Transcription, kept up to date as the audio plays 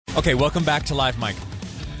Okay, welcome back to Live Mike.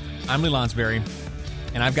 I'm Lee Lonsberry,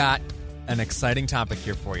 and I've got an exciting topic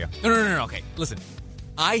here for you. No. Okay, listen.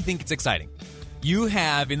 I think it's exciting. You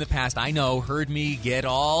have, in the past, I know, heard me get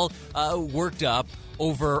all worked up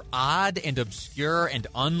over odd and obscure and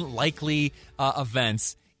unlikely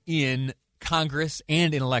events in Congress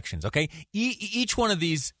and in elections, okay? Each one of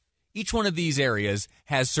these areas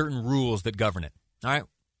has certain rules that govern it, all right?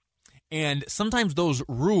 And sometimes those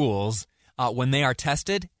rules, when they are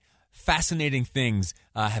tested, fascinating things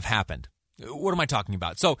have happened. What am I talking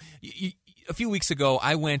about? So a few weeks ago,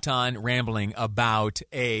 I went on rambling about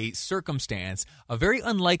a circumstance, a very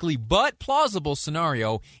unlikely but plausible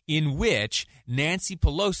scenario in which Nancy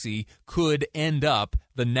Pelosi could end up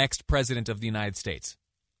the next president of the United States.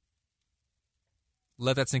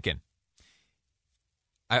 Let that sink in.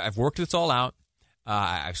 I've worked this all out.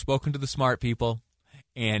 I've spoken to the smart people.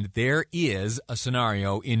 And there is a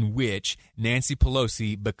scenario in which Nancy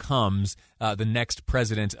Pelosi becomes the next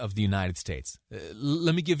president of the United States.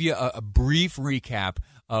 Let me give you a brief recap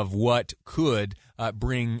of what could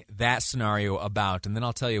bring that scenario about, and then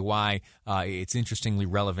I'll tell you why it's interestingly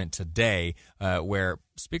relevant today, where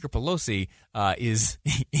Speaker Pelosi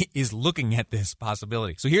is looking at this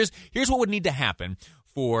possibility. So here's what would need to happen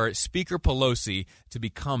for Speaker Pelosi to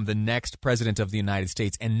become the next president of the United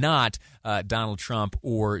States and not Donald Trump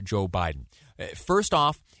or Joe Biden. First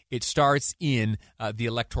off, it starts in the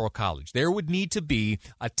Electoral College. There would need to be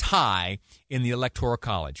a tie in the Electoral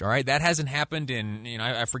College, all right? That hasn't happened in,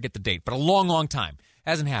 I forget the date, but a long, long time.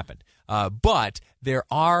 Hasn't happened. But there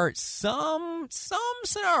are some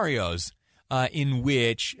scenarios in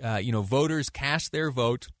which, voters cast their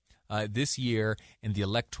vote this year, and the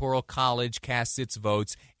Electoral College casts its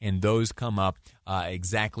votes, and those come up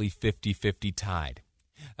exactly 50-50 tied.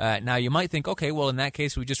 Now, you might think, okay, well, in that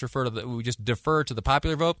case, we just defer to the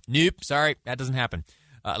popular vote. Nope, sorry, that doesn't happen.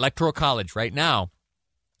 Electoral College, right now,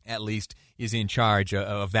 at least, is in charge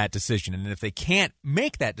of that decision. And if they can't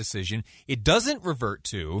make that decision, it doesn't revert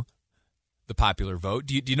to the popular vote.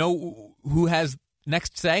 Do you know who has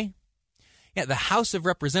next say? Yeah, the House of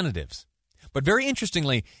Representatives. But very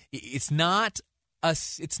interestingly, it's not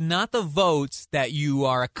the votes that you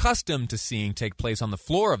are accustomed to seeing take place on the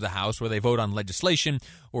floor of the House where they vote on legislation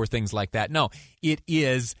or things like that. No, it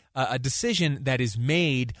is a decision that is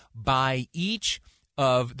made by each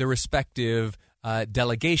of the respective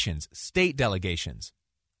delegations, state delegations.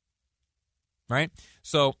 Right?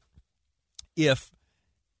 So if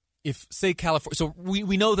say California, so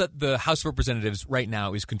we know that the House of Representatives right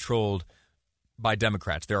now is controlled by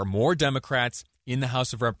Democrats. There are more Democrats in the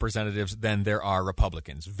House of Representatives than there are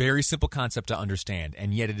Republicans. Very simple concept to understand,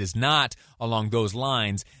 and yet it is not along those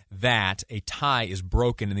lines that a tie is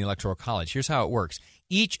broken in the Electoral College. Here's how it works.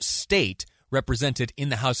 Each state represented in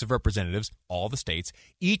the House of Representatives, all the states,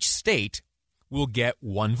 each state will get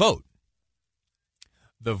one vote.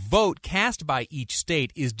 The vote cast by each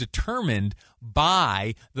state is determined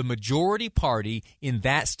by the majority party in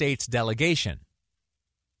that state's delegation.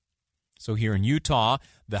 So here in Utah,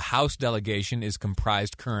 the House delegation is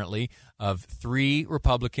comprised currently of 3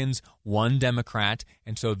 Republicans, 1 Democrat,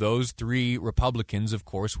 and so those 3 Republicans, of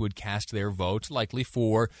course, would cast their vote likely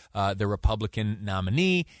for the Republican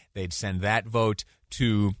nominee. They'd send that vote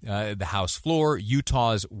to the House floor.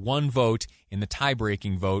 Utah's 1 vote in the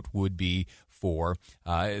tie-breaking vote would be for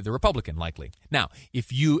the Republican, likely. Now,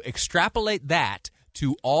 if you extrapolate that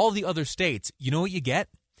to all the other states, you know what you get?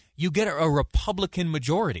 You get a Republican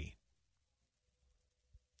majority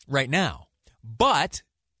right now. But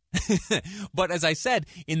as I said,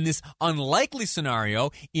 in this unlikely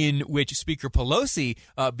scenario in which Speaker Pelosi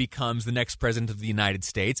becomes the next president of the United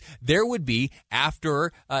States, there would be,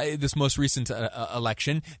 after this most recent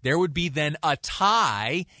election, there would be then a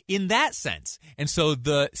tie in that sense. And so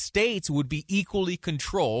the states would be equally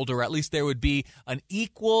controlled, or at least there would be an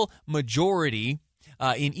equal majority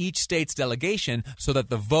in each state's delegation, so that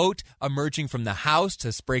the vote emerging from the House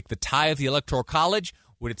to break the tie of the Electoral College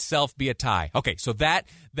would itself be a tie. Okay, so that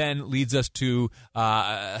then leads us to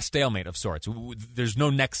a stalemate of sorts. There's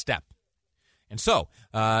no next step. And so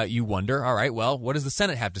you wonder, all right, well, what does the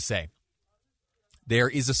Senate have to say? There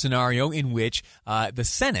is a scenario in which the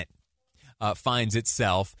Senate finds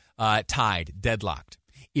itself tied, deadlocked.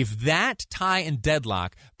 If that tie and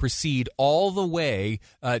deadlock proceed all the way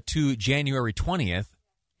to January 20th,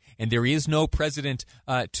 and there is no president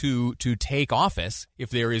to take office,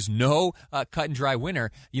 if there is no cut and dry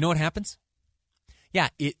winner, you know what happens? Yeah,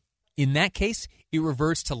 in that case, it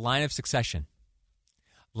reverts to line of succession.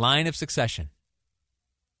 Line of succession.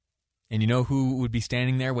 And you know who would be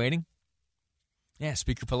standing there waiting? Yeah,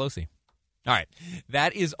 Speaker Pelosi. All right.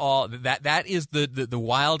 That is all. That is the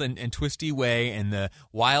wild and twisty way and the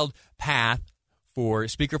wild path for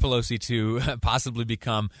Speaker Pelosi to possibly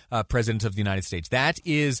become president of the United States. That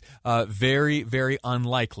is very, very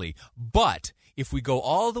unlikely. But if we go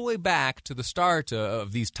all the way back to the start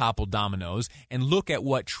of these toppled dominoes and look at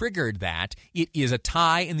what triggered that, it is a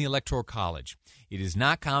tie in the Electoral College. It is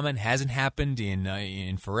not common, hasn't happened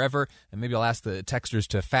in forever. And maybe I'll ask the texters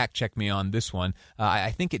to fact check me on this one.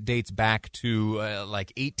 I think it dates back to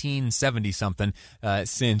like 1870-something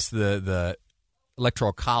since the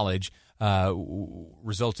Electoral College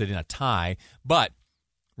resulted in a tie. But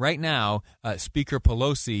right now, Speaker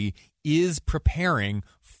Pelosi is preparing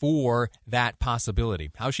for that possibility.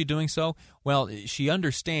 How is she doing so? Well, she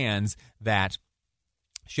understands that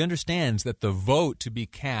the vote to be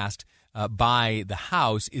cast by the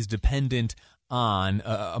House is dependent on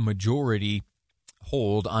a majority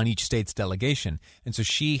hold on each state's delegation. And so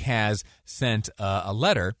she has sent a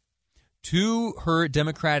letter to her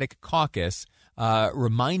Democratic caucus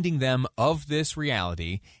reminding them of this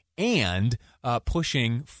reality and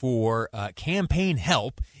pushing for campaign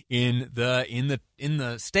help in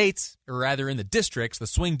the states, or rather in the districts, the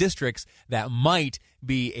swing districts that might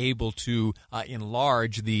be able to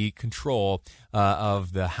enlarge the control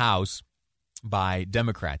of the House by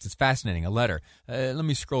Democrats. It's fascinating. A letter. Let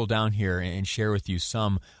me scroll down here and share with you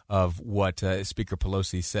some of what Speaker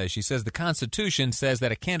Pelosi says. She says the Constitution says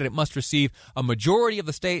that a candidate must receive a majority of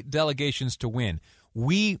the state delegations to win.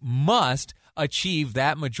 We must achieve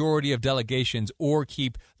that majority of delegations or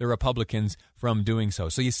keep the Republicans from doing so.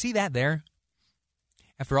 So you see that there?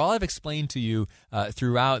 After all I've explained to you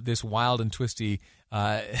throughout this wild and twisty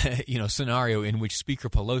scenario in which Speaker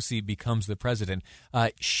Pelosi becomes the president,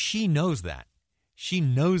 she knows that. She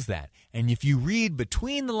knows that. And if you read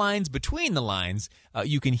between the lines,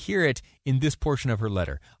 you can hear it in this portion of her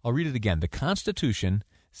letter. I'll read it again. The Constitution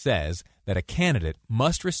says that a candidate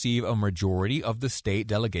must receive a majority of the state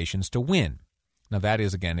delegations to win. Now, that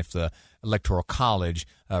is, again, if the Electoral College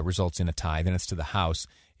results in a tie, then it's to the House,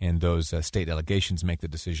 and those state delegations make the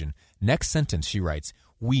decision. Next sentence, she writes,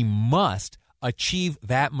 we must achieve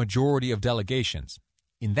that majority of delegations.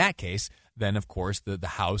 In that case, then, of course, the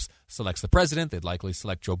House selects the president. They'd likely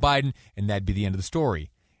select Joe Biden, and that'd be the end of the story.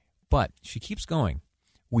 But she keeps going.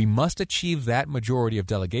 We must achieve that majority of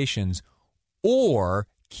delegations or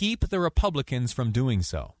keep the Republicans from doing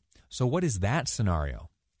so. So what is that scenario?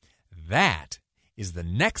 That is the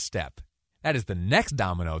next step. That is the next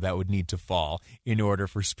domino that would need to fall in order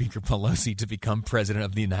for Speaker Pelosi to become president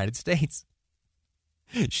of the United States.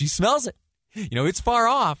 She smells it. It's far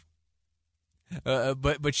off,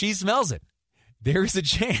 but she smells it. There is a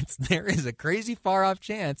chance. There is a crazy far-off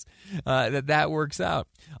chance that works out.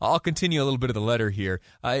 I'll continue a little bit of the letter here.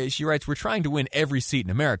 She writes, we're trying to win every seat in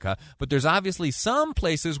America, but there's obviously some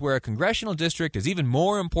places where a congressional district is even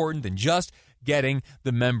more important than just getting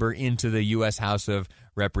the member into the U.S. House of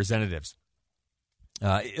Representatives.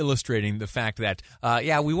 Illustrating the fact that,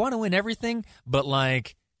 we want to win everything, but,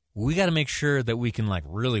 we got to make sure that we can,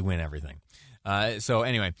 really win everything. So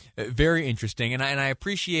anyway, very interesting, and I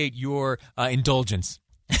appreciate your indulgence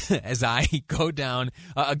as I go down,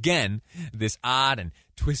 again, this odd and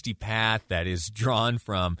twisty path that is drawn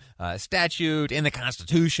from statute and the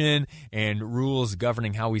Constitution and rules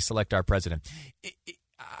governing how we select our president.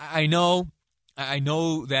 I know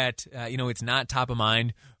that, it's not top of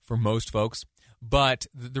mind for most folks, but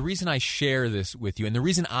the reason I share this with you and the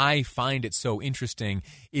reason I find it so interesting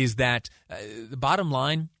is that the bottom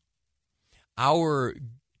line, our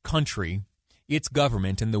country, its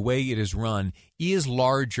government, and the way it is run is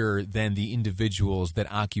larger than the individuals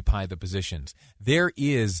that occupy the positions. There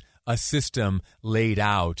is a system laid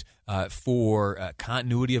out for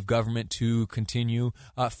continuity of government to continue,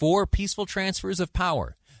 for peaceful transfers of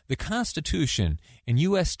power. The Constitution and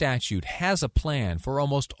U.S. statute has a plan for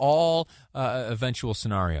almost all eventual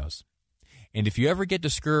scenarios. And if you ever get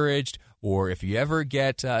discouraged or if you ever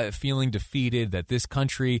get feeling defeated that this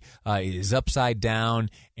country is upside down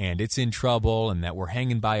and it's in trouble and that we're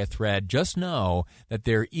hanging by a thread, just know that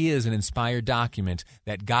there is an inspired document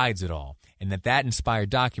that guides it all, and that inspired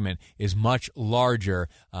document is much larger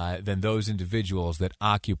than those individuals that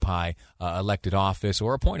occupy elected office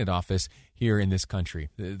or appointed office here in this country.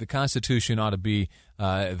 The Constitution ought to be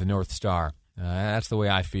the North Star. That's the way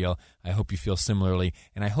I feel. I hope you feel similarly,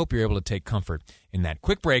 and I hope you're able to take comfort in that.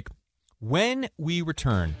 Quick break. When we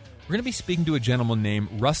return, we're going to be speaking to a gentleman named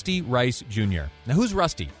Rusty Rice Jr. Now, who's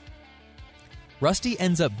Rusty? Rusty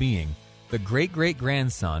ends up being the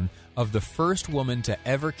great-great-grandson of the first woman to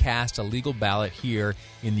ever cast a legal ballot here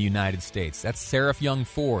in the United States. That's Seraph Young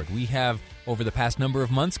Ford. We have, over the past number of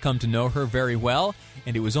months, come to know her very well,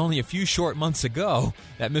 and it was only a few short months ago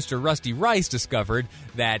that Mr. Rusty Rice discovered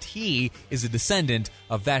that he is a descendant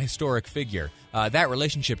of that historic figure. That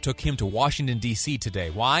relationship took him to Washington, D.C. today.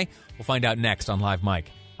 Why? We'll find out next on Live Mike.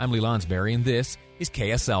 I'm Lee Lonsberry, and this is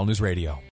KSL News Radio.